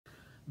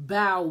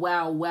Bow,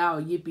 wow,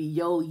 wow, yippee,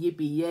 yo,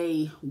 yippee,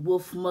 yay.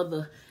 Wolf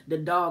mother, the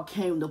dog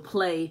came to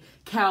play.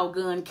 Cow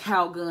gun,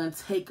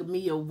 take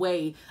me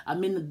away.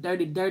 I'm in the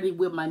dirty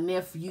with my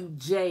nephew,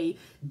 Jay.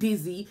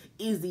 Dizzy,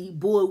 Izzy,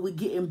 boy, we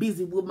getting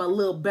busy with my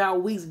little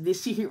Bow Weezy.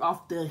 This shit here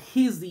off the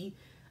hizzy.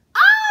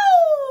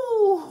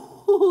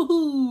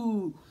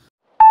 Oh!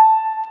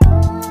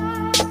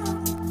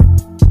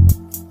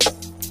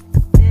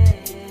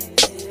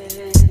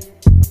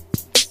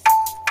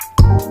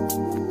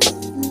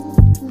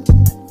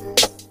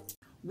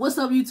 What's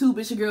up, YouTube?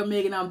 It's your girl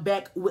Megan. I'm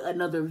back with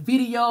another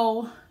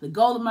video. The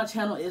goal of my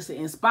channel is to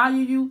inspire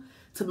you,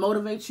 to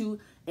motivate you,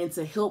 and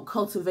to help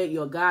cultivate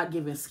your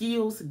God-given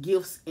skills,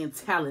 gifts, and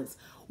talents.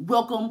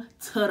 Welcome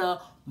to the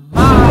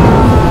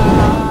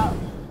mob.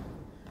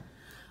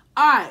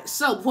 Alright,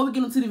 so before we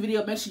get into the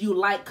video, make sure you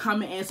like,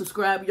 comment, and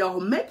subscribe, y'all.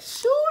 Make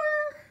sure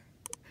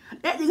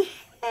that you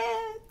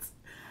hit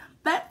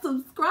that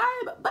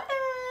subscribe button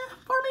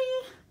for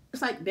me.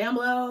 It's like down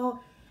below.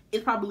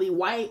 It's probably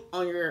white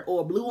on your,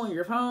 or blue on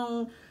your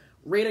phone,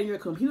 red on your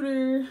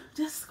computer.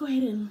 Just go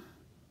ahead and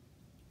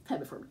tap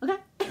it for me, okay?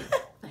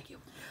 Thank you.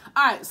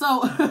 All right,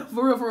 so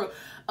for real,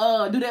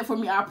 do that for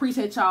me. I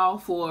appreciate y'all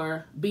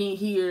for being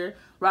here,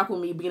 rock with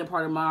me, being a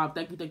part of the mob.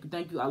 Thank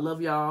you. I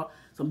love y'all.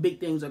 Some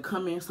big things are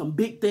coming. Some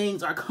big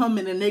things are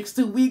coming in the next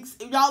 2 weeks.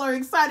 If y'all are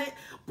excited,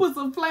 put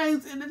some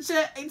flames in the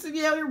chat.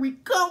 ATL, here we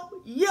come.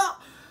 Yeah.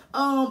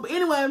 But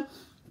anyway,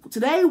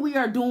 today we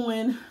are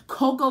doing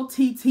Coco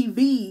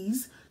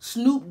TTV's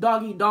Snoop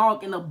Doggy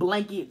Dog in a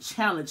Blanket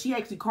challenge. He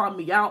actually called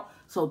me out,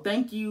 so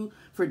thank you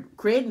for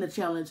creating the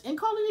challenge and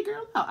calling your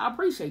girl out. I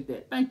appreciate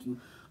that. Thank you.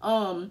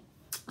 So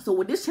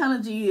what this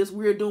challenge is,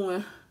 we're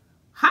doing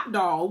hot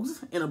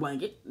dogs in a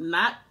blanket,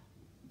 not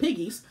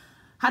piggies.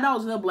 Hot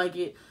dogs in a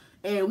blanket,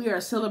 and we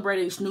are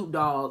celebrating Snoop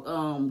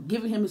Dogg,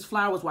 giving him his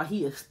flowers while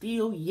he is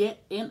still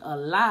yet and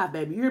alive,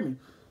 baby. You hear me?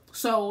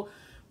 So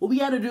what we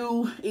got to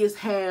do is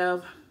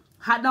have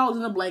hot dogs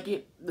in a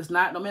blanket. That's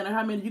not, no matter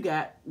how many you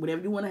got,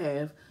 whatever you want to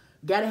have.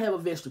 Gotta have a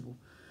vegetable.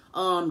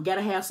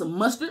 Gotta have some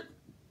mustard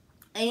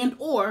and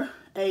or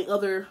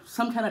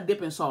some kind of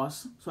dipping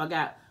sauce. So I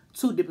got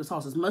 2 dipping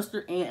sauces,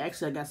 mustard, and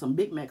actually I got some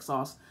Big Mac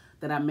sauce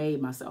that I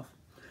made myself.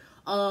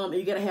 And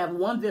you gotta have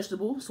 1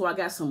 vegetable. So I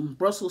got some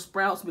Brussels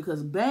sprouts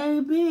because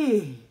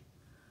baby,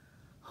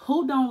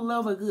 who don't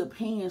love a good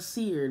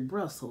pan-seared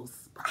Brussels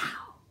sprout?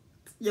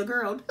 Your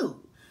girl do.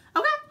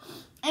 Okay?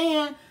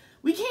 And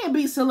we can't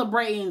be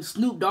celebrating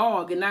Snoop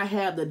Dogg and not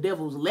have the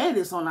devil's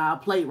lettuce on our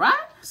plate, right?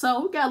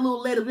 So we got a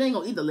little lettuce. We ain't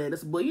gonna eat the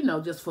lettuce, but you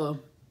know, just for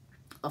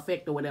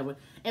effect or whatever.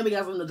 And we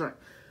got something to drink.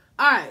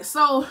 All right,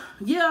 so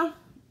yeah,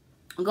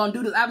 I'm gonna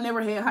do this. I've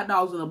never had hot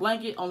dogs in a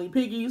blanket, only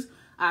piggies.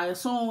 I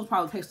assume it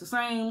probably tastes the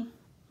same.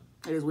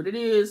 It is what it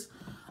is.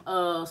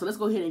 So let's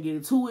go ahead and get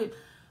into it.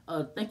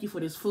 Thank you for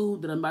this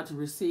food that I'm about to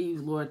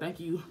receive, Lord. Thank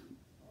you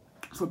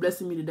for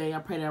blessing me today. I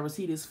pray that I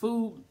receive this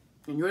food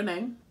in your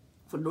name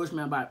for the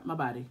nourishment of my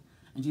body.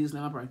 In Jesus'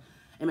 name I pray.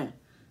 Amen.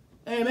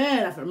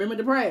 Amen. I remember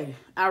to pray.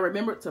 I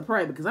remember to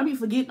pray because I be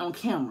forgetting on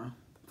camera.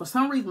 For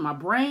some reason, my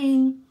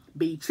brain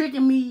be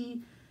tricking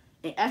me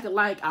and acting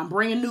like I'm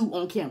brand new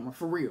on camera.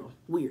 For real.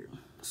 Weird.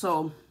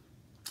 So,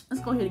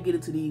 let's go ahead and get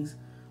into these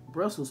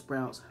Brussels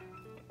sprouts.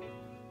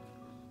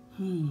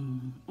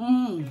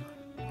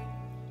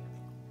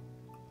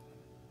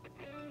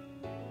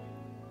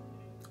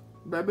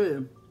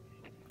 Baby.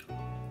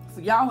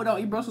 For y'all who don't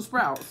eat Brussels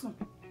sprouts,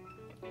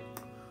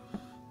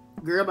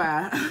 girl,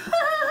 bye.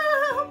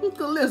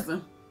 So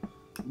listen,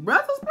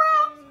 Brussels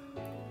sprouts,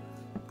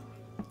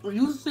 if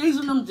you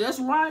season them just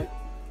right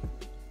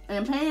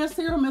and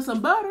pan-sear them in some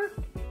butter,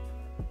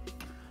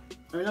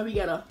 I know we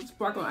got a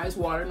sparkling ice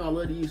water, and I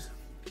love these.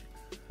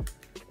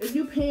 If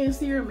you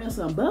pan-sear them in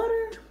some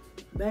butter,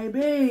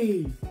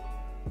 baby,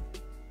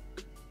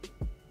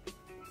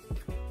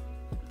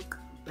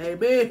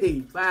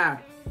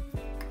 fire.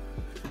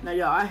 Now,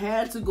 y'all, I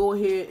had to go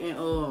ahead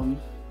and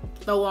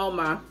throw on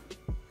my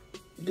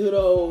good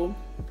old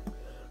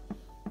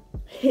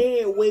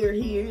headwear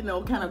here, you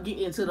know, kind of get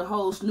into the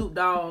whole Snoop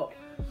Dogg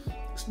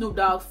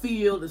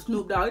feel. The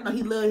Snoop Dogg, you know,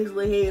 he loves his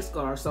little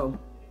headscarf, so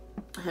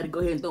I had to go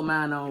ahead and throw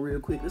mine on real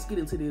quick. Let's get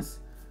into this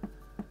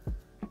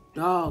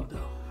dog,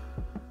 though.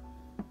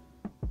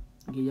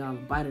 Give y'all a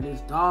bite of this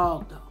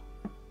dog, though.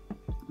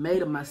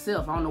 Made him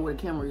myself. I don't know where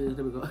the camera is.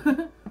 There we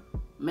go.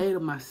 Made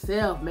him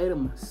myself.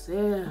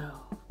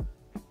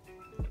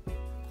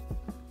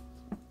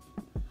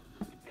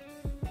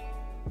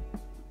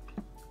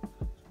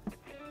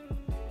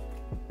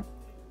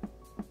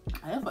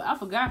 I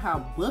forgot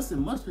how busted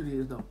mustard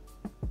is, though.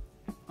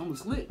 I'm a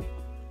slick.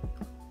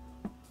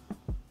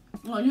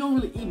 Well, you don't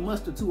really eat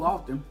mustard too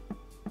often,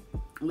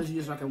 unless you're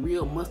just like a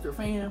real mustard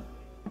fan.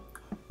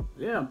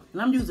 Yeah,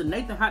 and I'm using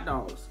Nathan's hot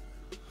dogs.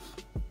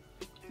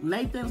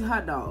 Nathan's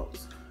hot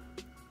dogs.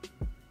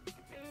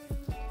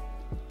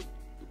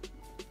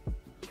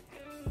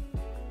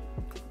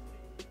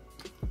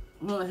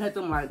 I only had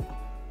them like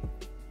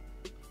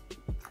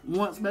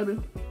once, baby,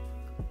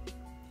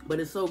 but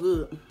it's so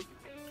good.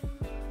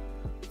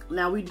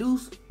 Now we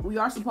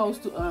are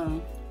supposed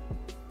to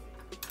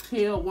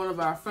tell one of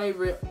our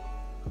favorite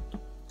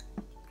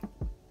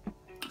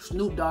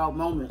Snoop Dogg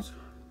moments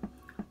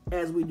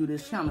as we do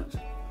this challenge.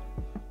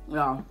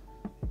 Y'all,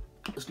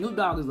 Snoop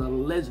Dogg is a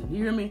legend.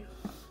 You hear me?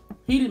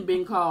 He done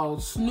been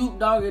called Snoop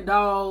Doggy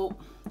Dog,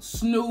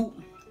 Snoop.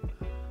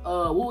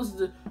 What's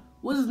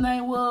his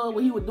name was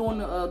when he was doing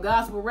the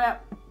gospel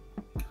rap?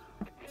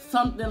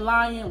 Something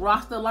Lion,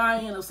 Rasta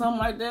Lion, or something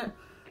like that.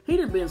 He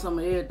done been some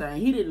of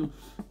everything. He didn't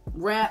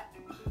rap.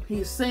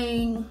 He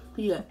sing.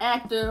 He an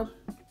actor.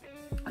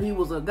 He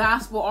was a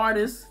gospel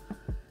artist.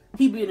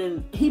 He been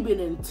in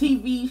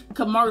TV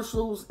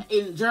commercials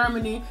in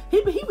Germany.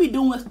 He be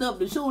doing stuff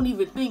that you don't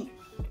even think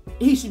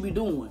he should be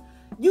doing.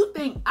 You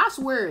think, I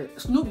swear,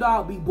 Snoop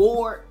Dogg be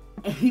bored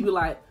and he be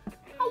like,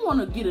 I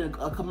want to get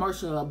a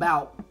commercial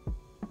about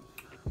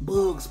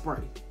bug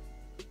spray.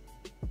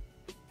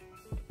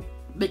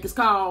 Make his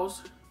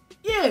calls.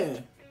 Yeah.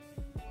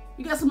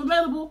 You got some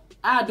available?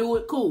 I do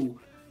it. Cool.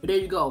 But there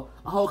you go.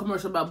 A whole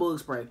commercial about bug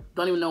spray.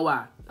 Don't even know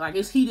why. Like,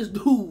 he just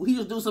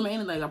do some of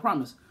anything, I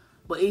promise.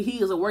 But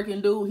he is a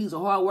working dude. He's a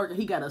hard worker.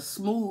 He got a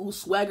smooth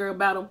swagger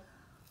about him.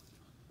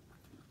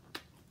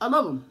 I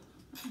love him.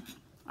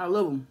 I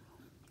love him.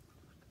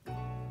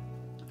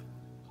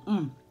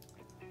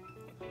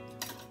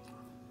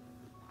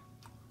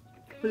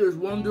 Here's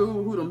one dude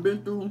who done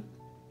been through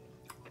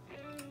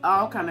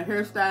all kind of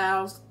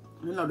hairstyles.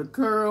 You know, the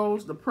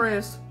curls, the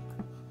press,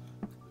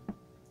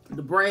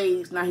 the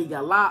braids. Now he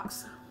got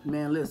locks.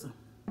 Man, listen.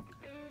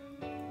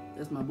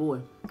 That's my boy.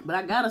 But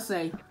I gotta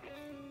say,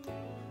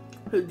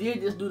 he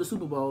did just do the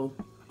Super Bowl.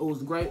 It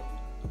was great.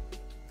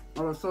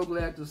 I was so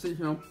glad to see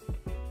him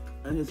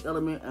in his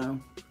element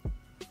and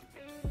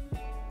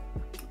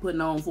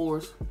putting on for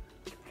us.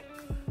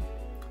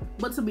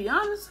 But to be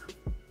honest,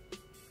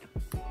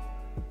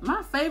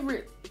 my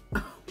favorite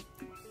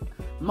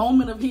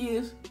moment of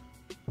his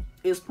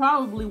is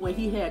probably when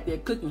he had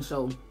that cooking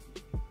show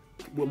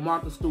with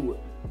Martha Stewart.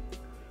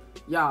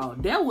 Y'all,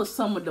 that was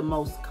some of the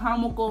most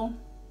comical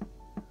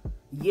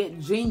yet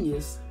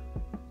genius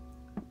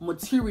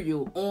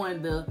material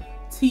on the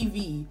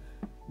TV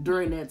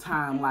during that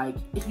time. Like,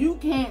 if you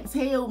can't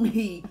tell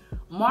me,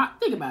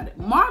 think about it,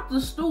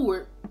 Martha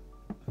Stewart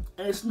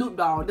and Snoop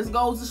Dogg, this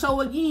goes to show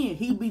again,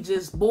 he be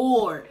just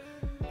bored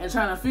and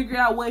trying to figure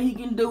out what he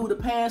can do to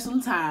pass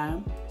some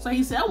time. So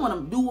he said, I want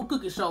to do a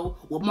cooking show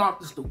with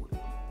Martha Stewart.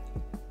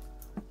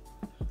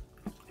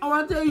 I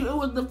want to tell you, it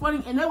was the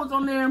funny, and that was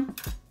on there,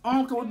 I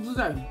don't know what to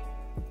say.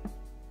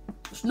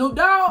 Snoop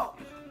Dogg,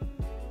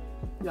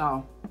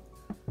 y'all.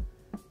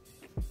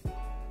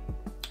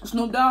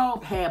 Snoop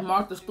Dogg had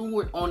Martha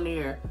Stewart on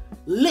there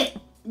lit.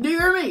 Do you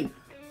hear me?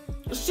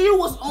 She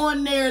was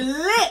on there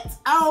lit.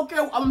 I don't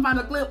care. I'm gonna find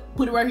a clip,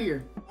 put it right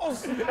here.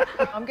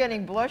 I'm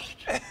getting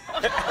blushed.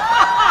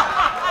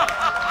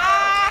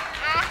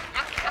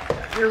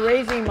 You're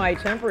raising my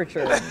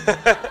temperature.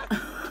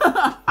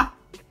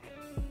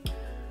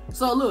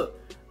 So look,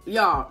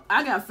 y'all,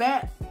 I got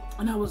fat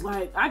and I was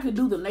like, I could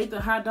do the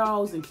Nathan hot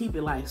dogs and keep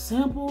it like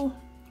simple,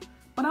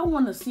 but I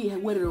want to see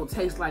what it'll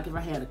taste like if I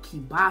had a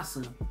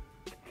kielbasa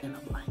in a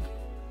blanket.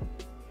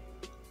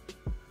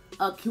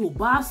 A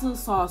kielbasa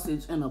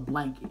sausage in a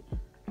blanket.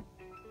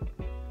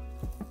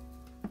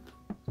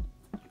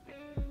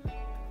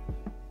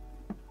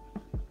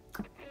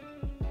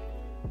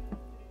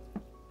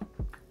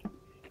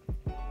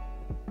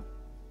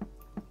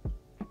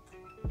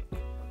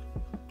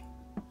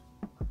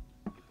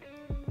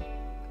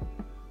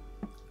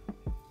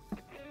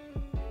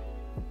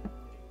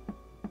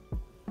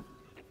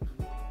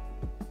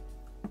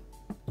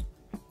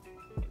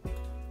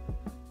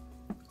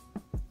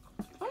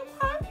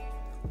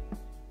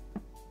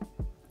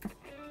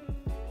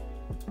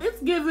 It's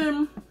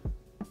giving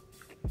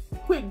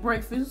quick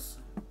breakfast.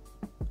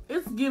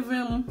 It's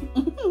giving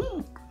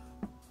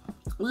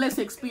let's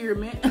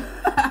experiment.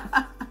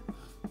 I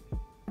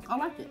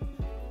like it.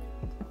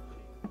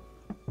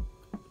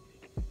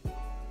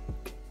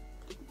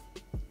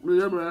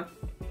 Yeah, man.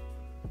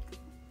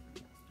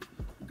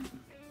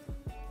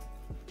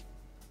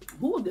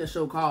 Who was that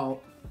show called?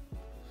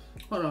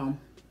 Hold on.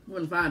 I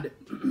couldn't find it.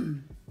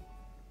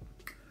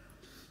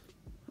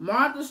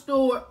 Martha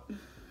Stewart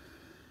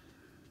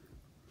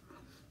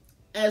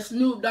and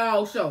Snoop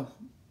Dogg show.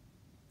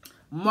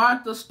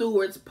 Martha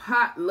Stewart's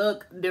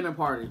potluck dinner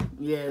party.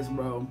 Yes,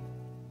 bro.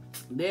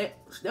 That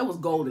was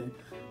golden.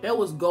 That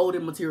was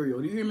golden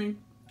material. Do you hear me?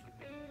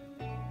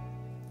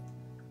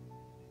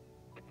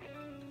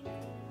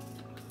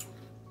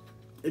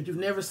 If you've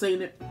never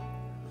seen it,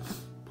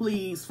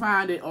 please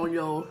find it on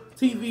your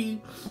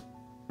TV,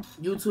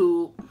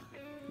 YouTube,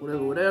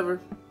 whatever,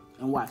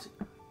 and watch it.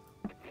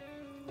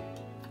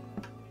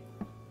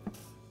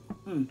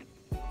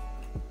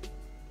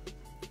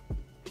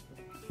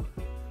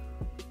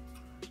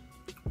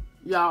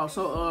 Y'all,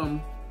 so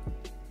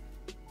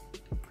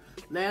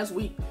last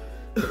week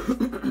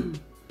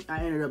I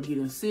ended up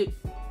getting sick.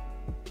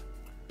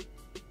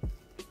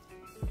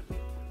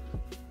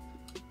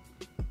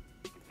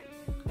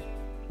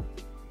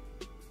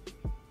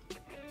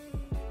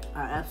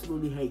 I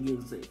absolutely hate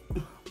getting sick.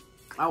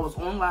 I was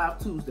on live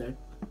Tuesday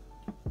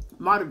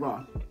Mardi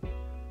Gras,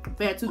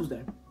 Fat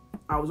Tuesday.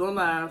 I was on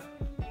live,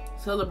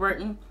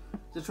 celebrating,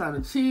 just trying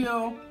to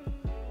chill.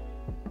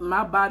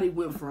 My body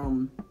went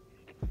from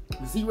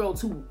 0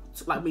 to,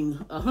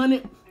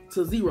 100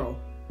 to 0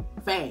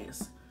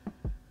 fast.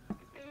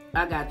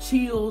 I got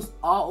chills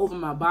all over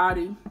my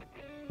body.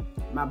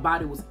 My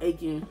body was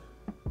aching.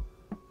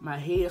 My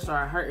head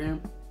started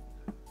hurting.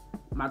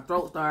 My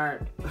throat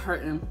started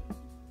hurting.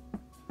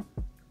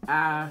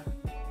 I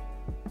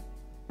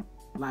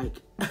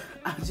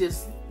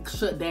just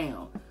shut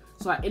down.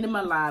 So I ended my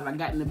live. I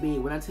got in the bed.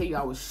 When I tell you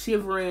I was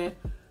shivering,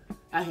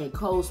 I had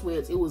cold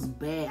sweats. It was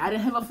bad. I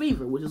didn't have a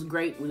fever, which is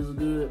great, which is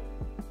good.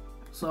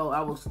 So I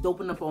was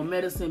doping up on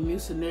medicine,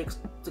 Mucinex.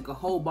 Took a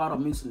whole bottle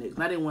of Mucinex.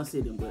 And I didn't want to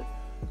sit in, but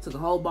took a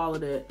whole bottle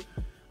of that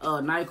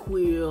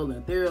NyQuil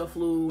and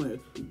Theraflu and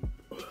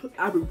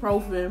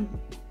ibuprofen.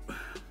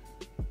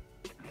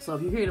 So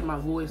if you hear my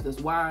voice, that's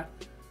why.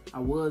 I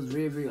was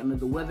very, very under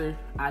the weather.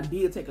 I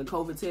did take a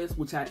COVID test,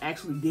 which I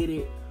actually did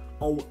it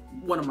on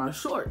one of my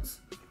shorts.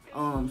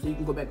 So you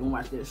can go back and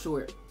watch that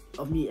short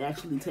of me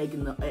actually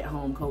taking the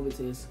at-home COVID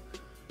test.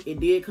 It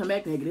did come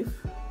back negative.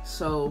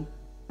 So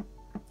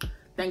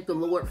thank the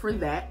Lord for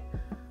that.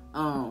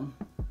 I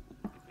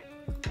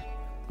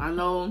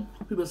know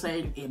people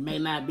say it may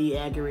not be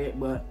accurate,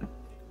 but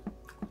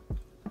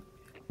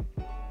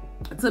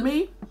to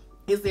me,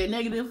 it's their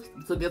negative.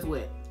 So guess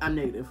what? I'm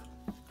negative.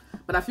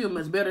 But I feel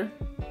much better.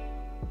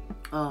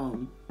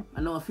 I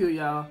know a few of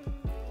y'all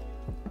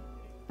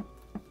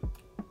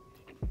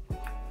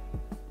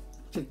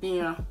checked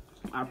in.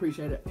 I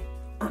appreciate it.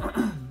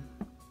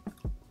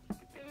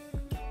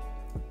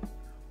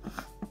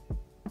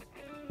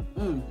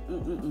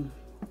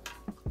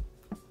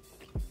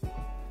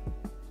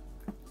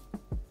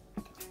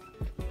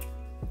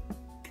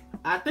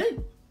 I think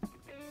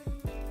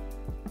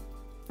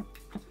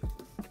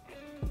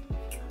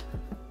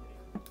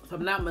if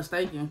I'm not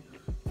mistaken,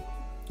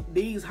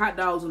 these hot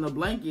dogs in a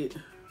blanket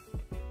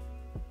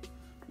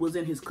was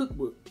in his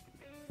cookbook.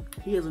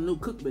 He has a new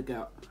cookbook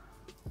out.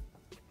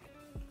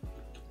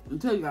 I'll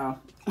tell y'all,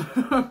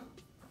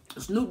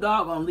 Snoop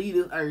Dogg gonna leave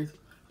this earth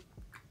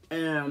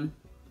and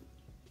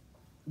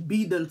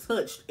be done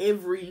touched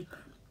every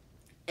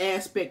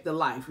aspect of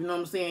life. You know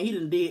what I'm saying? He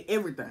done did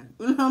everything.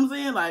 You know what I'm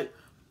saying? Like,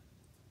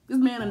 this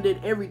man done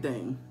did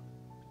everything.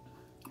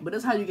 But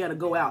that's how you gotta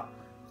go out.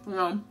 You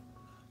know?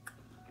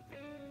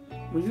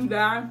 When you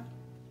die,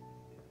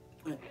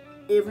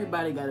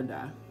 everybody gotta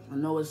die. I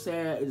know it's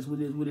sad, it's what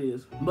it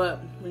is. But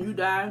when you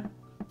die,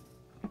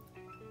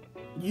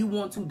 you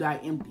want to die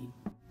empty.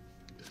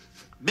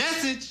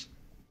 Message!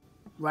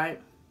 Right?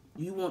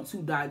 You want to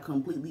die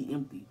completely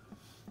empty.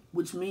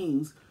 Which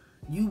means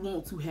you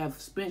want to have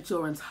spent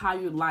your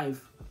entire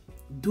life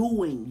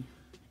doing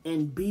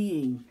and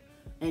being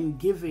and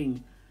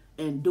giving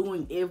and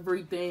doing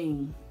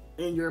everything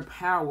in your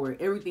power,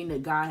 everything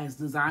that God has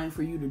designed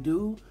for you to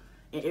do,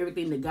 and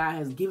everything that God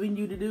has given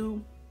you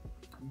to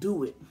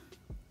do it.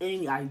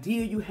 Any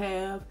idea you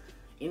have,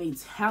 any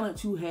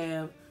talent you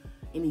have,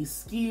 any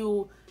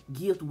skill,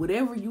 gift,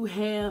 whatever you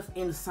have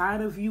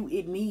inside of you,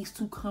 it needs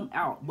to come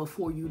out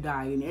before you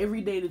die. And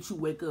every day that you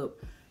wake up,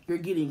 you're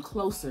getting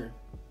closer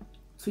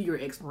to your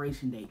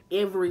expiration date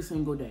every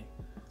single day.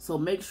 So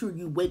make sure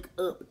you wake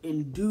up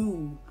and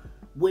do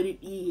what it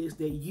is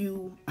that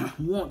you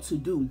want to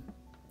do.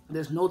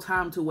 There's no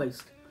time to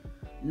waste.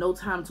 No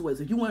time to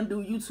waste. If you want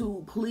to do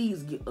YouTube,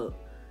 please get up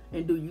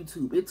and do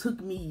YouTube. It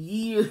took me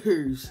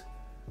years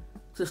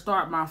to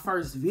start my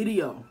first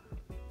video.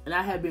 And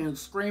I had been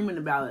screaming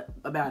about it,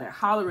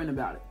 hollering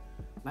about it.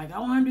 Like, I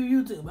want to do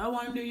YouTube. I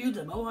want to do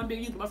YouTube. I want to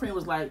do YouTube. My friend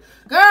was like,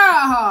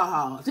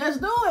 girl,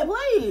 just do it,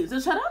 please.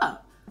 Just shut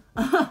up.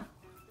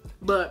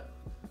 But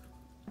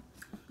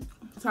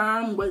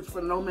time waits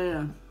for no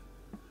man.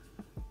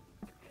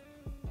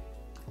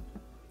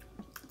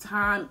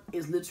 Time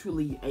is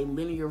literally a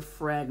linear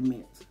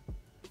fragment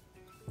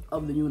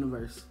of the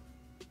universe.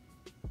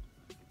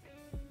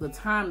 The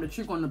time that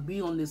you're going to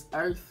be on this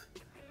earth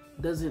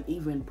doesn't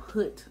even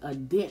put a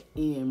dent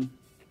in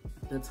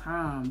the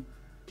time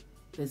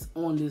that's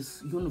on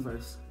this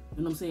universe.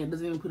 You know what I'm saying? It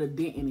doesn't even put a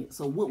dent in it.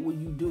 So what will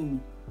you do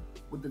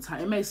with the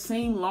time? It may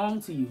seem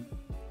long to you.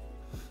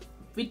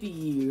 50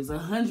 years,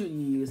 100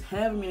 years,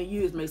 however many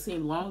years may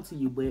seem long to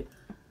you, but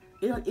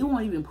it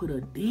won't even put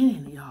a dent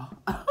in it, y'all.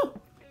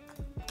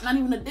 Not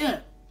even a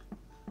dent.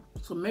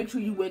 So make sure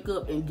you wake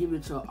up and give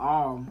it your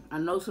all. I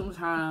know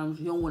sometimes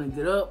you don't want to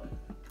get up.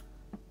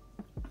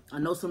 I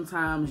know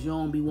sometimes you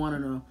don't be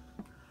wanting to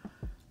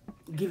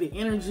give it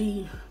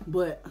energy,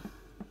 but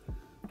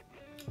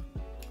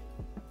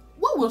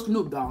what will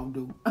Snoop Dogg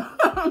do?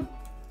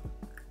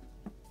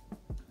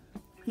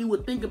 He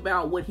would think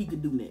about what he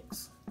could do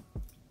next.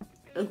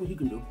 That's what he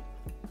can do.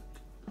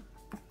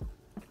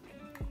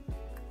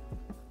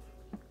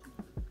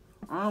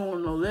 I don't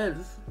want no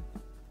lettuce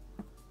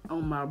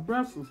on my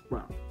Brussels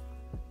sprout.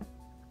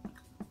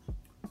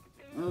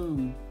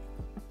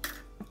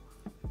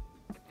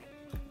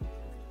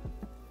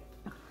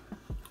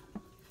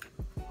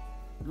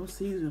 No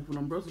seasoning for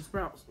them Brussels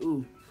sprouts.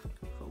 Ooh,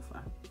 so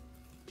fire.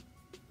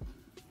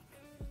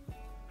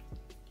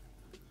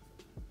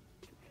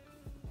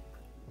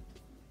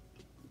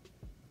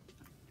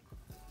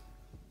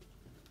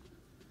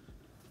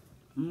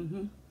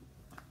 Mm-hmm.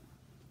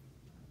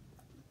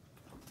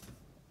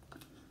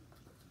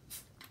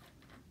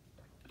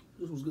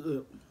 This was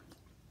good.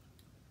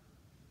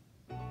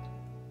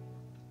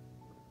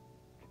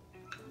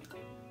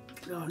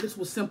 Oh, this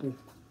was simple.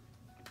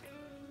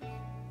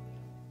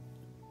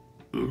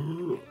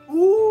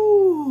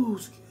 Ooh,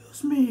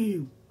 excuse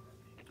me.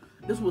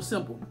 This was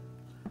simple.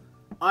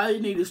 All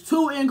you need is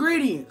 2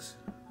 ingredients,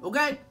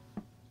 okay?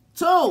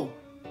 2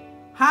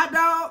 hot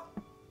dog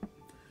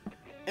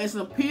and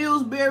some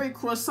Pillsbury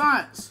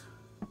croissants.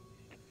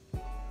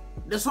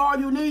 That's all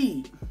you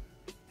need.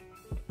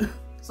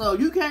 So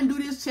you can't do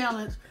this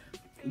challenge.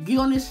 Get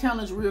on this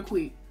challenge real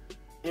quick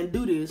and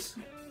do this.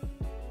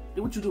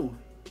 Do what you doing.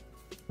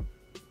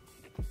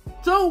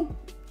 2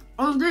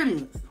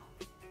 ingredients.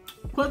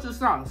 Put your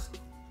sauce.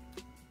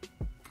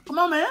 Come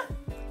on, man.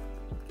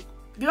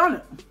 Get on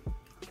it.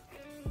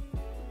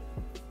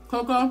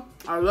 Coco,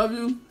 I love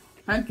you.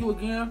 Thank you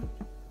again.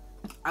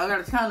 I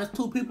gotta challenge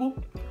 2 people.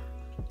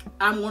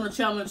 I'm gonna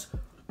challenge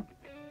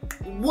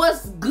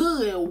What's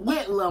Good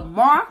with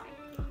Lamarr.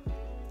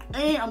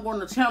 And I'm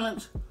gonna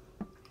challenge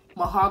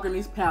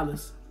Mahogany's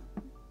Palace.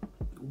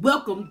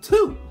 Welcome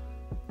to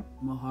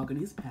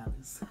Mahogany's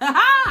Palace.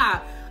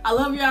 I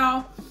love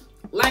y'all.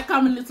 Like,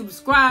 comment, and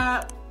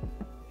subscribe.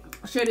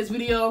 Share this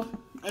video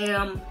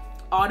and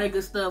all that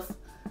good stuff.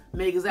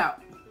 Meg is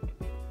out.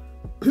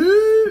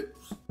 Peace.